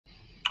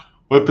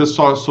Oi,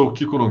 pessoal, eu sou o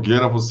Kiko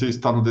Nogueira, você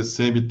está no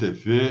DCM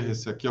TV,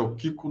 esse aqui é o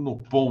Kiko no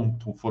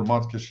Ponto, um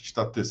formato que a gente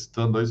está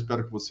testando aí,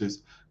 espero que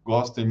vocês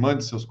gostem,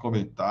 mande seus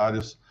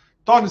comentários,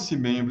 torne-se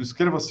membro,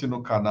 inscreva-se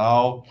no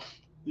canal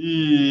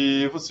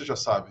e você já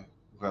sabe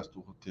o resto do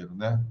roteiro,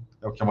 né?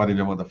 É o que a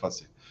Marília manda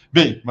fazer.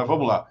 Bem, mas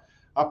vamos lá.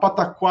 A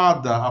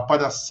pataquada, a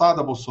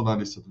palhaçada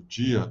bolsonarista do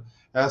dia,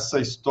 essa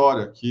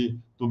história aqui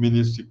do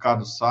ministro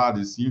Ricardo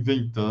Salles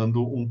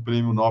inventando um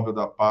prêmio Nobel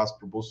da Paz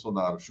para o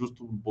Bolsonaro,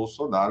 justo o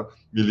Bolsonaro,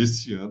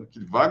 miliciano,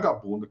 aquele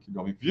vagabundo, aquele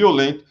homem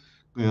violento,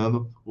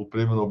 ganhando o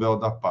prêmio Nobel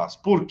da Paz.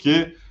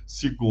 Porque,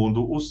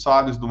 segundo o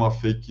Salles, numa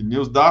fake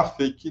news,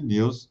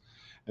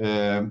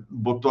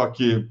 botou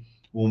aqui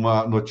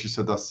uma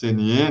notícia da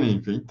CNN,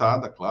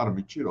 inventada, claro,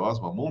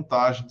 mentirosa, uma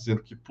montagem,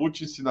 dizendo que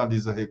Putin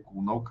sinaliza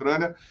recuo na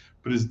Ucrânia,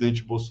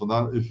 presidente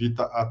Bolsonaro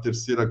evita a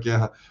Terceira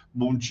Guerra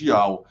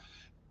Mundial.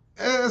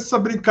 Essa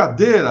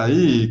brincadeira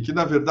aí, que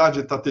na verdade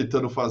está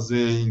tentando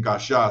fazer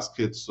engajar as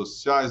redes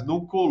sociais,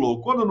 não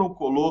colou. Quando não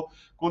colou,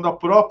 quando a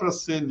própria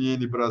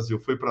CNN Brasil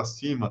foi para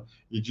cima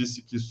e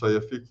disse que isso aí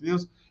é fake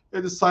news,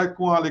 ele sai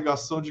com a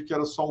alegação de que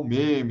era só um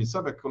meme,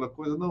 sabe aquela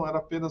coisa? Não, era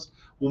apenas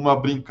uma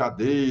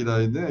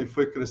brincadeira, né? E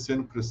foi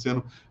crescendo,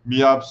 crescendo,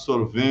 me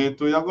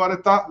absorvendo, e agora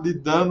está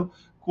lidando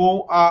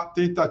com a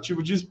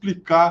tentativa de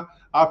explicar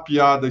a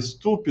piada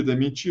estúpida e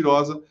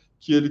mentirosa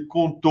que ele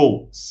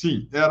contou.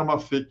 Sim, era uma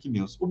fake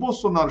news. O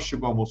Bolsonaro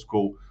chegou a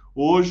Moscou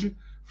hoje,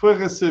 foi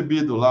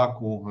recebido lá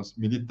com os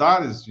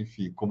militares,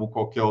 enfim, como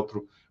qualquer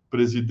outro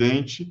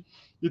presidente,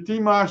 e tem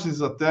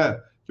imagens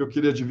até que eu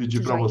queria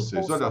dividir para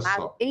vocês. Olha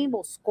só. Em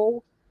Moscou,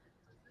 o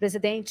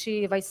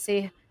presidente vai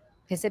ser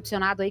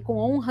recepcionado aí com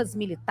honras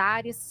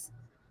militares.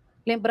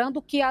 Lembrando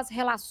que as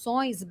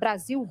relações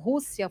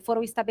Brasil-Rússia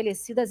foram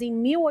estabelecidas em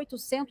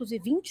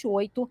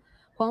 1828,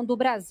 quando o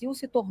Brasil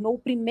se tornou o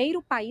primeiro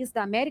país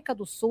da América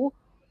do Sul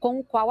com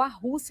o qual a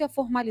Rússia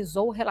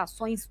formalizou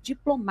relações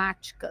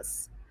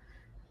diplomáticas.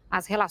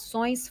 As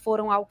relações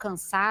foram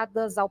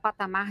alcançadas ao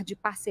patamar de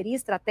parceria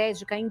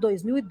estratégica em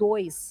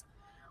 2002.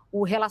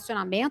 O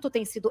relacionamento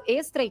tem sido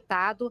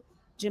estreitado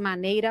de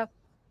maneira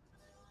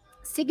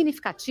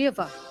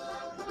significativa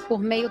por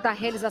meio da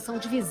realização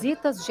de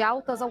visitas de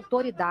altas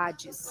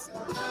autoridades.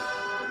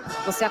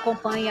 Você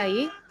acompanha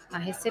aí a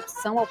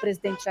recepção ao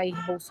presidente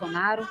Jair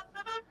Bolsonaro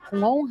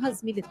com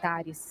honras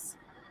militares.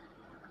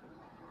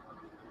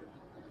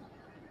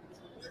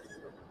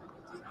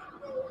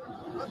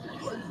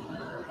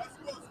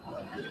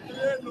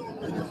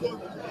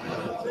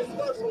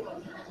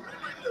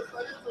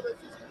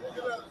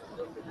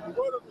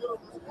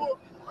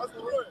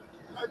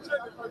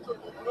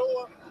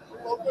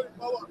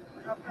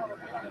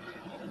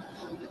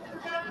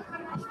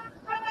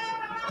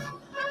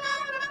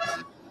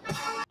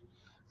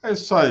 É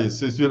isso aí,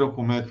 vocês viram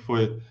como é que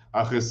foi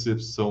a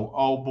recepção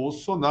ao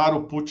Bolsonaro.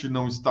 O Putin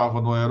não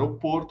estava no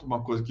aeroporto,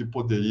 uma coisa que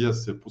poderia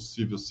ser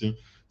possível, sim,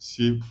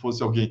 se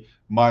fosse alguém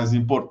mais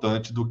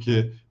importante do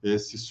que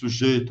esse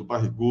sujeito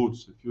barrigudo,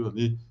 você viu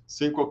ali,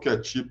 sem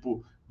qualquer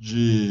tipo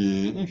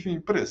de, enfim,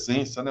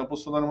 presença, né? O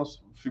Bolsonaro é uma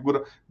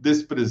figura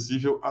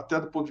desprezível até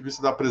do ponto de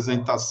vista da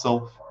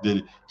apresentação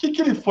dele. O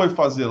que ele foi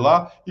fazer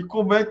lá e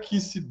como é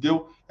que se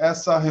deu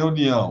essa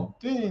reunião?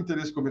 Tem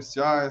interesses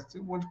comerciais,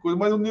 tem um monte de coisa,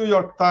 mas o New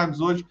York Times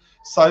hoje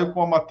saiu com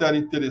uma matéria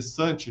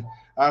interessante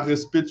a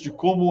respeito de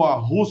como a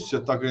Rússia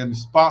está ganhando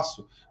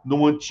espaço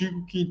no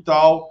antigo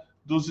quintal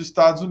dos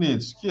Estados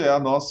Unidos, que é a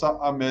nossa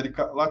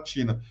América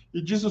Latina.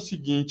 E diz o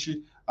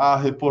seguinte a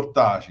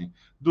reportagem: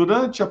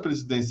 durante a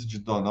presidência de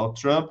Donald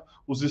Trump,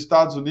 os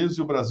Estados Unidos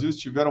e o Brasil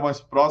estiveram mais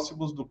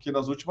próximos do que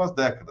nas últimas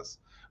décadas.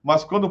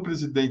 Mas quando o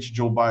presidente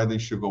Joe Biden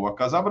chegou à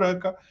Casa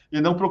Branca,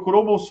 ele não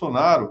procurou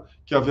Bolsonaro,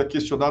 que havia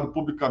questionado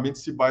publicamente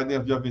se Biden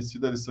havia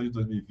vencido a eleição de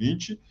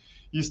 2020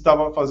 e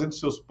estava fazendo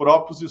seus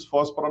próprios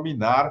esforços para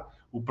minar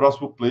o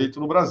próximo pleito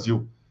no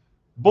Brasil.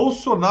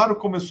 Bolsonaro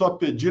começou a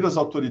pedir às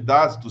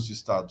autoridades dos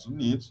Estados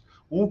Unidos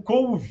um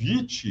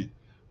convite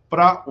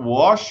para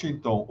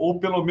Washington, ou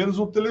pelo menos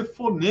um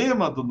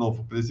telefonema do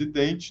novo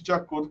presidente, de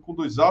acordo com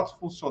 2 altos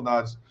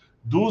funcionários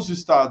dos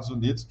Estados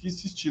Unidos que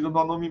insistiram no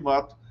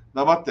anonimato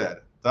na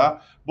matéria.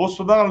 Tá?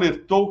 Bolsonaro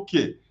alertou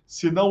que,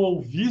 se não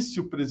ouvisse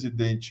o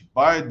presidente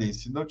Biden,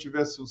 se não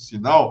tivesse um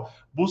sinal,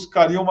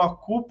 buscaria uma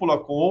cúpula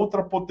com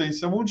outra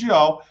potência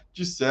mundial,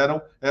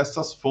 disseram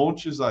essas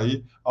fontes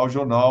aí ao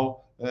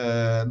jornal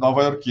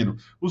nova-iorquino.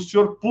 O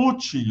senhor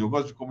Putin, eu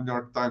gosto de como o New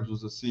York Times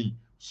usa assim,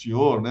 o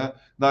senhor, né?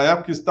 Na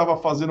época estava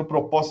fazendo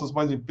propostas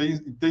mais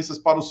intensas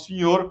para o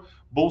senhor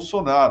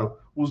Bolsonaro.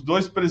 Os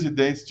 2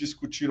 presidentes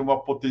discutiram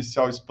uma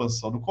potencial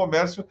expansão no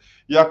comércio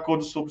e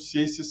acordos sobre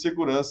ciência e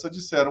segurança,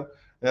 disseram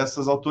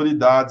essas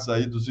autoridades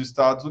aí dos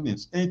Estados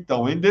Unidos.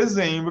 Então, em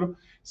dezembro,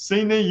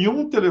 sem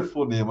nenhum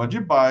telefonema de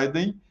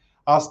Biden,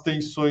 as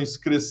tensões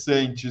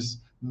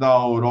crescentes na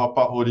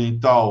Europa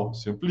Oriental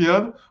se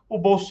ampliando, o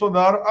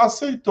Bolsonaro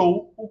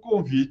aceitou o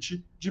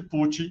convite de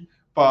Putin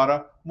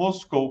para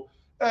Moscou.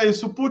 É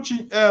isso,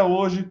 Putin é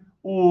hoje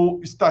o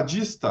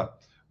estadista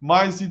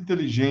mais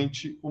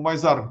inteligente, o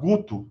mais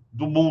arguto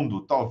do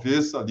mundo,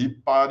 talvez ali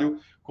páreo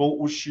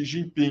com o Xi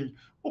Jinping.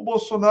 O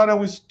Bolsonaro é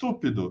um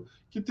estúpido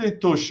que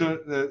tentou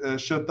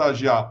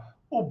chantagear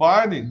o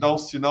Biden, dar um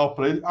sinal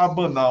para ele,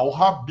 abanar o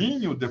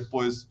rabinho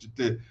depois de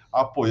ter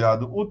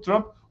apoiado o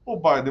Trump. O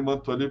Biden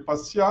mandou ele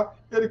passear,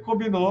 ele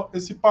combinou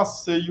esse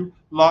passeio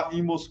lá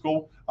em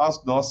Moscou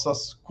às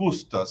nossas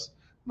custas.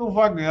 Não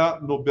vai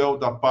ganhar Nobel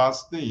da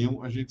Paz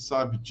nenhum, a gente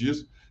sabe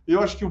disso.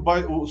 Eu acho que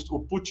o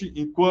Putin,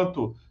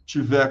 enquanto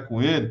tiver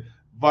com ele,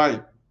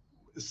 vai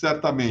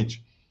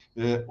certamente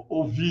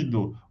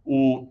ouvindo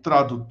o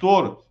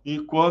tradutor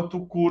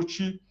enquanto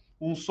curte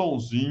um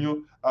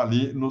sonzinho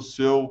ali no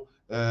seu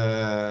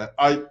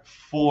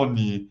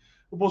iPhone.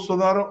 O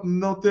Bolsonaro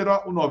não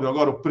terá o Nobel.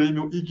 Agora, o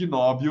prêmio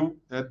Ignóbil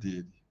é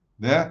dele,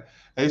 né?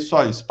 É isso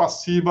aí.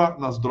 Spassiba,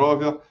 nas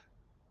drogas.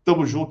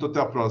 Tamo junto, até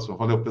a próxima.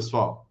 Valeu,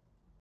 pessoal.